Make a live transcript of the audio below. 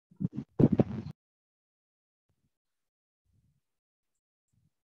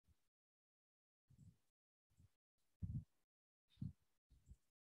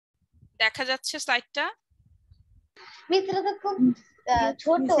দেখা যাচ্ছে স্লাইডটা? মিত্রা তো খুব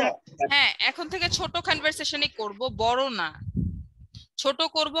ছোট। হ্যাঁ, এখন থেকে ছোট কনভারসেশনই করব, বড় না। ছোট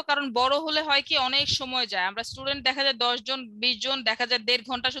করব কারণ বড় হলে হয় কি অনেক সময় যায়, আমরা স্টুডেন্ট দেখা যায় 10 জন 20 জন, দেখা যায় 1.5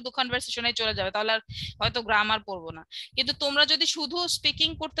 ঘন্টা শুধু কনভারসেশনে চলে যাবে, তাহলে আর হয়তো গ্রামার পড়বো না। কিন্তু তোমরা যদি শুধু স্পিকিং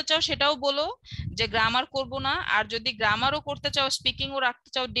করতে চাও সেটাও বলো যে গ্রামার করব না, আর যদি গ্রামারও করতে চাও স্পিকিংও রাখতে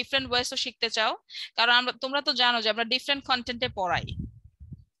চাও, ডিফারেন্ট ভয়েসও শিখতে চাও, কারণ আমরা তোমরা তো জানো যে আমরা ডিফারেন্ট কন্টেন্টে পড়াই।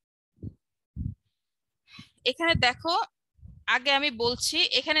 এখানে দেখো, আগে আমি বলছি,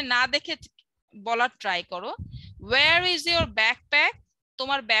 এখানে না দেখে বলার ট্রাই করো। Where is your backpack?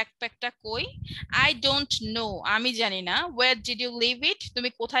 তোমার ব্যাকপ্যাকটা কই? আই ডোন্ট নো, আমি জানি না। ওয়্যার ডিড ইউ লিভ ইট? তুমি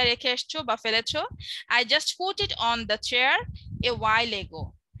কোথায় রেখে এসছো বা ফেলেছো? I just put it on the chair এ ওয়াইল এগো।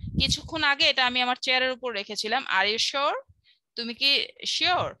 কিছুক্ষণ আগে এটা আমি আমার চেয়ারের উপর রেখেছিলাম। Are you sure? তুমি কি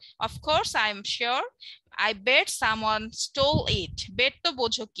sure? Of course I am sure. I bet someone stole it. Bet তো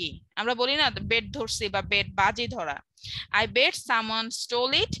বোঝো কি, আমরা বলি না বেট ধরছি বা বেট বাজি ধরা। I bet someone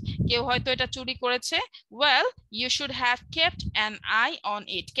stole it. কেউ হয়তো এটা চুরি করেছে। Well, you should have kept an eye on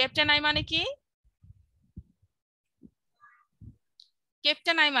it. Kept an eye মানে কি? Kept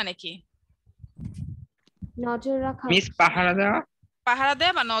an eye মানে কি? নজর রাখা। মিস পাহারা দেওয়া। পাহারা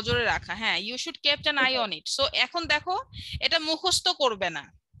দেয়া বা নজরে রাখা। হ্যাঁ, you should kept an eye on it. So এখন দেখো, এটা মুখস্থ করবে না।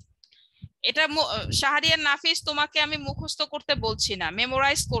 এটা শাহরিয়ার নাফিস, তোমাকে আমি মুখস্থ করতে বলছি না,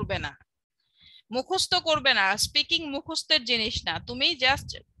 মেমোরাইজ করবে না, মুখস্থ করবে না। স্পিকিং মুখস্থের জিনিস না, তুমি জাস্ট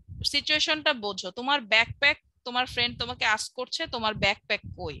সিচুয়েশনটা বোঝো। তোমার ব্যাকপ্যাক, তোমার ফ্রেন্ড তোমাকে আস্ক করছে তোমার ব্যাকপ্যাক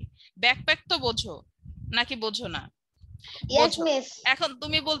কই। ব্যাকপ্যাক তো বোঝো নাকি বোঝো না? Yes miss. এখন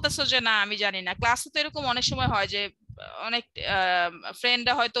তুমি বলতেছো যে না আমি জানি না। ক্লাসে তো এরকম অনেক সময় হয় যে অনেক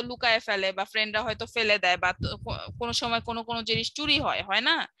ফ্রেন্ডরা হয়তো লুকায় ফেলে বা ফ্রেন্ডরা হয়তো ফেলে দেয়, বা কোনো সময় কোনো কোনো জিনিস চুরি হয়, হয়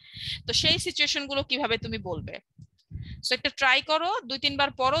না? তো সেই সিচুয়েশন গুলো কিভাবে তুমি বলবে? সো একটা ট্রাই করো, 2-3 বার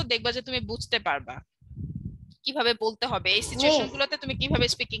পড়ো, দেখবা যে তুমি বুঝতে পারবা কিভাবে বলতে হবে এই সিচুয়েশন গুলোতে, তুমি কিভাবে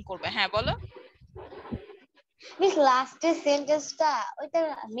স্পিকিং করবে। হ্যাঁ বলো। মিস লাস্টের সেন্টেন্সটা ওইটার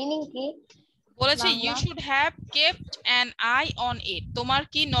মিনিং কি? বলেছে Bangla? You should have kept an I on it. তোমার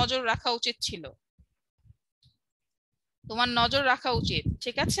কি নজর রাখা উচিত ছিল? তোমার নজর রাখা উচিত,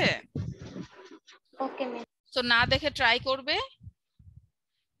 ঠিক আছে? ওকে মিস। তো না দেখে ট্রাই করবে।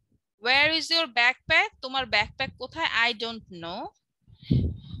 Where is your backpack? তোমার ব্যাকপ্যাক কোথায়? I don't know.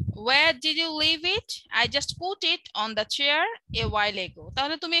 Where did you leave it? I just put it on the chair a while ago.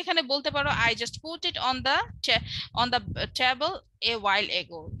 তাহলে তুমি এখানে বলতে পারো I just put it on the table a while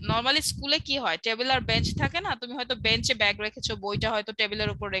ago. Normally স্কুলে কি হয়, টেবিল আর bench থাকে না? তুমি হয়তো বেঞ্চে ব্যাগ রেখেছো, বইটা হয়তো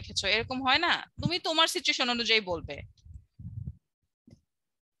টেবিলের উপর রেখেছো, এরকম হয় না? তুমি তোমার সিচুয়েশন অনুযায়ী বলবে।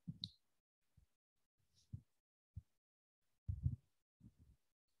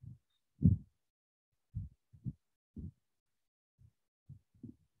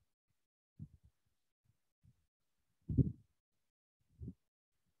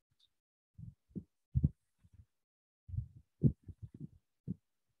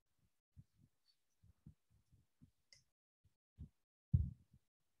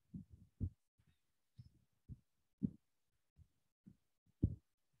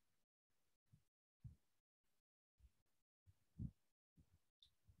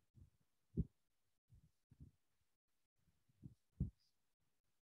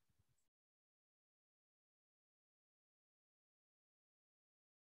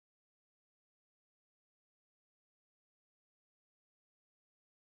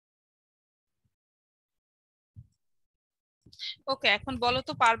 ওকে, এখন বলো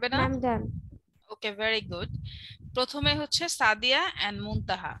তো, পারবে না? ম্যাম ডান। ওকে, ভেরি গুড। প্রথমে হচ্ছে সাদিয়া এন্ড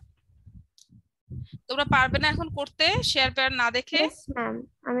মুনতাহা। তোমরা পারবে না এখন করতে শেয়ার পেয়ার না দেখে? ইয়েস ম্যাম,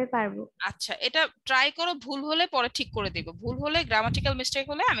 আমি পারবো। আচ্ছা, এটা ট্রাই করো, ভুল হলে পরে ঠিক করে দিব, ভুল হলে গ্রামাটিক্যাল মিস্টেক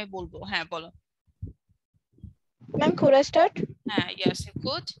হলে আমি বলবো। হ্যাঁ বলো। Ma'am, could I start? হ্যাঁ, yes you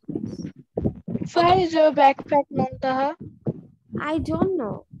could. Where is your backpack, Muntaha? I don't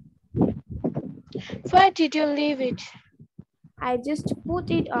know. Where did you leave it? I just put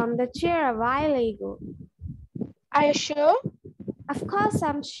it on the chair a while ago. Are you sure? Of course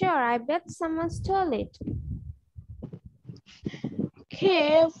I'm sure. I bet someone stole it.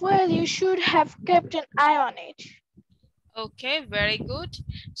 Okay, well, you should have kept an eye on it. Okay, very good.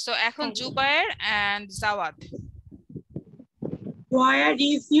 So এখন Thank you. Zubair and Javad. Where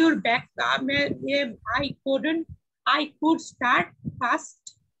is your backpack? I could start fast.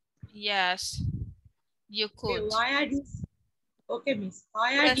 Yes, you could. Okay, miss.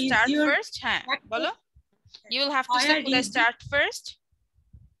 Where Could I is start your first? হ্যাঁ বলো। You will have to say Where could I is start first?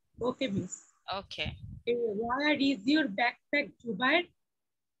 Okay, miss. Okay. Where is your backpack, Jubair?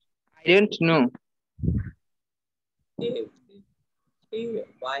 I don't know.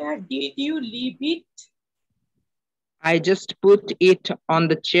 Where did you leave it? I just put it on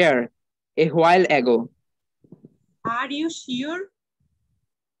the chair a while ago. Are you sure?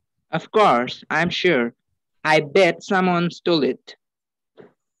 Of course, I'm sure. I bet someone stole it.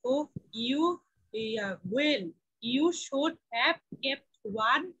 Oh, well, you should have kept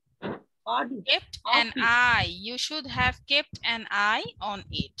one on Kept of an it. eye. You should have kept an eye on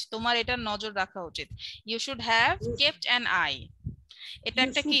it. তোমার এটা নজর রাখা উচিত। You should have kept an eye. এটা You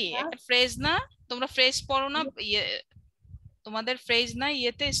একটা should কি? have. একটা phrase না? তোমরা ফ্রেজ পড়ো না? তোমাদের ফ্রেজ নাই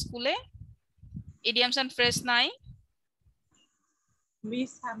ইয়েতে স্কুলে? ইডিয়ামস এন্ড ফ্রেজ নাই?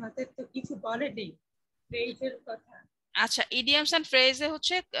 মিস আমাদের তো কিছু বলেনি ফ্রেজের কথা। আচ্ছা, ইডিয়ামস এন্ড ফ্রেজে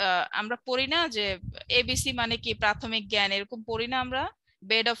হচ্ছে আমরা পড়ি না যে এবিসি মানে কি প্রাথমিক জ্ঞান এরকম পড়ি না আমরা?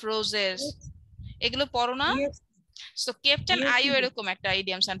 বেড অফ রোজেস এগুলো পড়ো না? Yes, so kept an yes, IO yes. এরকম একটা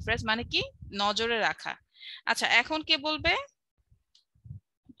ইডিয়ামস এন্ড ফ্রেজ মানে কি নজরে রাখা। আচ্ছা, এখন কে বলবে?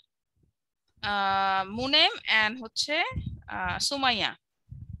 মুনেম এন্ড হচ্ছে Sumaiya.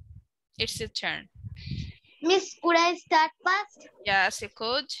 It's your turn. Miss, could I start first? Yes, you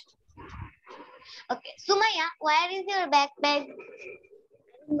could. Okay. Sumaya, where is your backpack?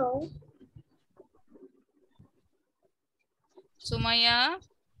 No. Sumaya,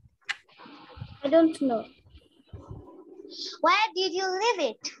 I don't know. Where did you leave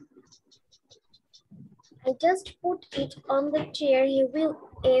it? I just put it on the chair a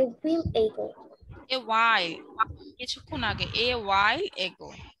while ago. a while. কিছুক্ষণ আগে a while ago.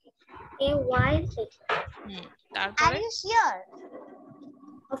 A while ago. Are তারপরে you sure?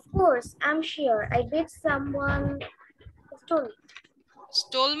 Of course, I'm sure. I bet someone stole it.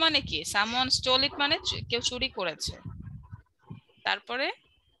 stole মানে কি? someone stole it মানে কেউ চুরি করেছে। তারপরে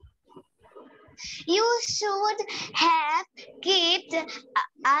You should have kept an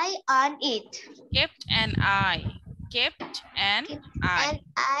eye on it. kept an eye. Kept an eye. An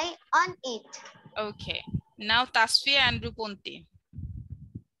eye on it. Okay. Now Tasfia and Ruponti.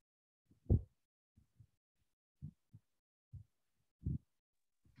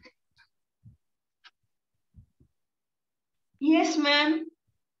 Yes, ma'am.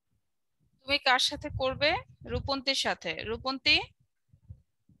 তুমি কার সাথে করবে? রূপন্তির সাথে। Rupanti,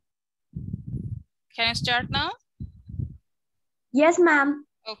 can you start now? Yes, ma'am.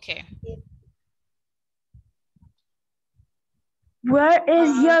 Okay. Where is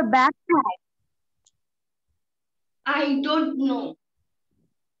your backpack? I don't know.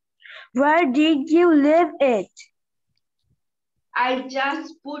 Where did you leave it? I just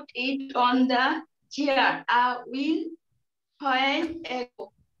put it on the chair a while ago.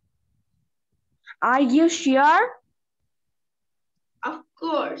 Are you sure? Of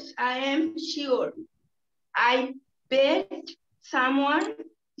course, I am sure. I bet someone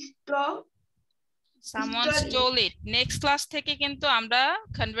stole it. Next class থেকে কিন্তু আমরা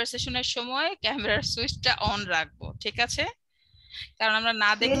কনভারসেশনের সময় ক্যামেরার সুইচটা on রাখবো, ঠিক আছে? কারণ আমরা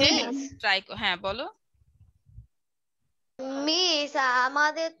না দেখে ট্রাই। হ্যাঁ বলো। মিস,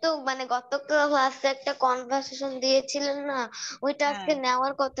 আমাদের তো মানে গত ক্লাসে একটা কনভারসেশন দিয়েছিলেন না, ওইটা আজকে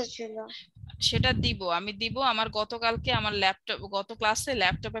নেওয়ার কথা ছিল। সেটা আমি দিব। আমার গতকালকে আমার গত ক্লাসে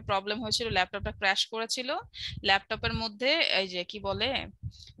ল্যাপটপে প্রবলেম হয়েছিল, ল্যাপটপটা ক্র্যাশ করেছিল। ল্যাপটপের মধ্যে এই যে কি বলে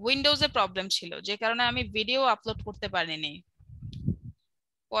উইন্ডোজে প্রবলেম ছিল, যে কারণে আমি ভিডিও আপলোড করতে পারিনি।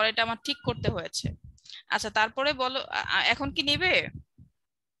 পরে এটা আমার ঠিক করতে হয়েছে। আচ্ছা, তারপরে বলো এখন কি নেবে?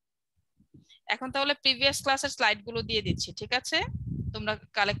 এখন তাহলে প্রিভিয়াস ক্লাসের স্লাইড গুলো দিয়ে দিচ্ছি, ঠিক আছে? তোমরা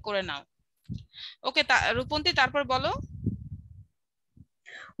কালেক্ট করে নাও। ওকে রূপন্তি, তারপর বলো।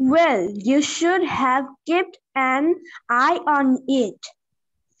 Well, you should have kept an eye on it.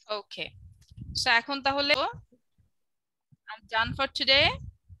 Okay. So এখন তাহলে I'm done for today.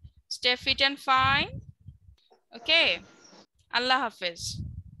 Stay fit and fine. Okay. Allah Hafiz.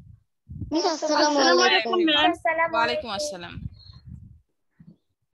 Miss, আসসালামু আলাইকুম। Wa alaikum assalam.